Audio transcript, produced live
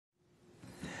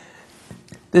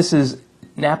This is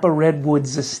Napa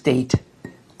Redwoods Estate,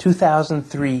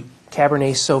 2003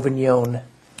 Cabernet Sauvignon,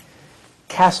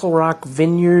 Castle Rock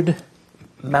Vineyard,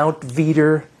 Mount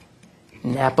Veeder,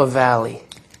 Napa Valley.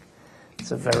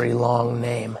 It's a very long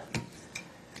name,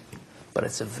 but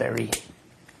it's a very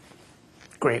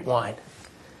great wine.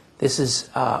 This is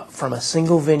from a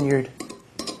single vineyard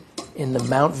in the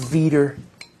Mount Veeder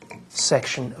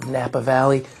section of Napa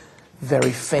Valley,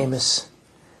 very famous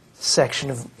section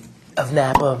of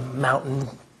Napa mountain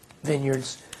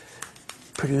vineyards,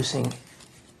 producing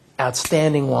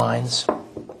outstanding wines.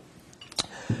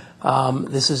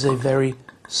 This is a very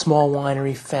small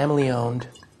winery, family-owned.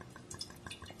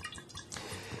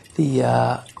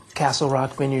 The Castle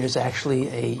Rock Vineyard is actually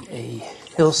a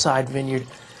hillside vineyard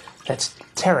that's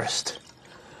terraced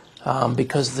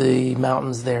because the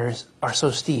mountains there are so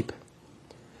steep.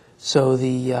 So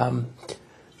the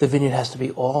vineyard has to be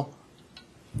all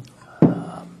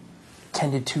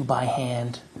tended to by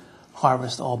hand,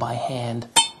 harvest all by hand,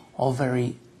 all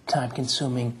very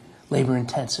time-consuming,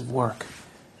 labor-intensive work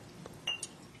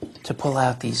to pull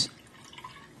out these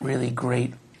really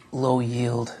great,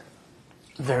 low-yield,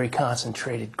 very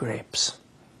concentrated grapes.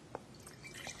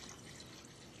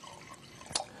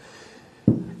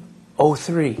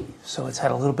 03, so it's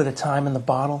had a little bit of time in the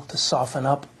bottle to soften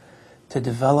up, to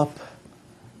develop.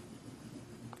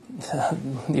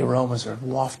 The aromas are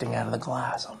wafting out of the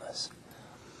glass on this.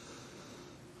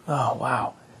 Oh,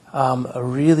 wow. A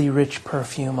really rich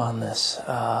perfume on this.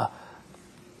 I'm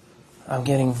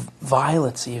getting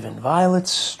violets even. Violets,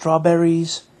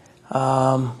 strawberries,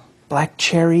 black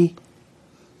cherry.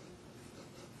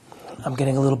 I'm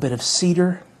getting a little bit of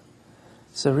cedar.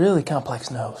 It's a really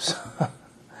complex nose.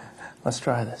 Let's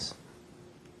try this.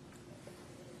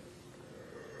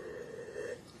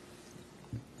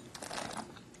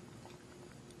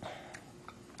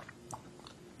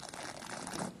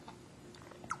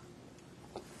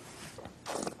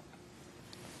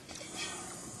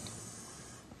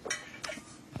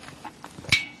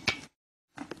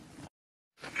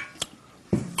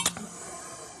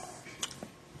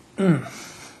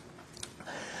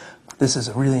 This is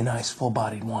a really nice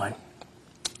full-bodied wine.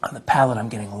 On the palate, I'm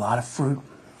getting a lot of fruit,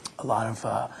 a lot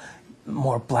of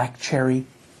more black cherry,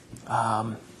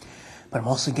 but I'm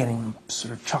also getting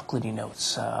sort of chocolatey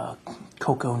notes,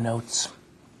 cocoa notes.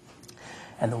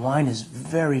 And the wine is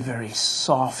very, very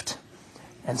soft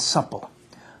and supple.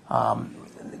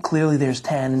 Clearly there's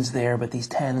tannins there, but these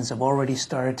tannins have already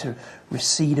started to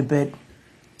recede a bit,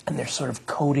 and they're sort of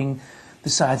coating the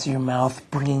sides of your mouth,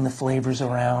 bringing the flavors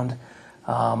around,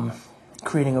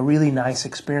 creating a really nice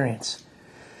experience.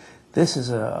 This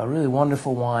is a really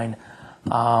wonderful wine,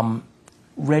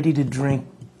 ready to drink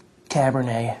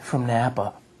Cabernet from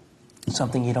Napa,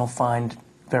 something you don't find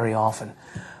very often.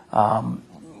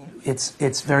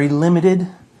 It's very limited,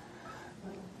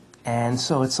 and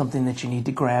so it's something that you need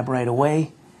to grab right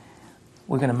away.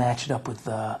 We're going to match it up with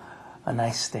a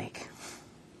nice steak.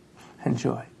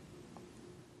 Enjoy.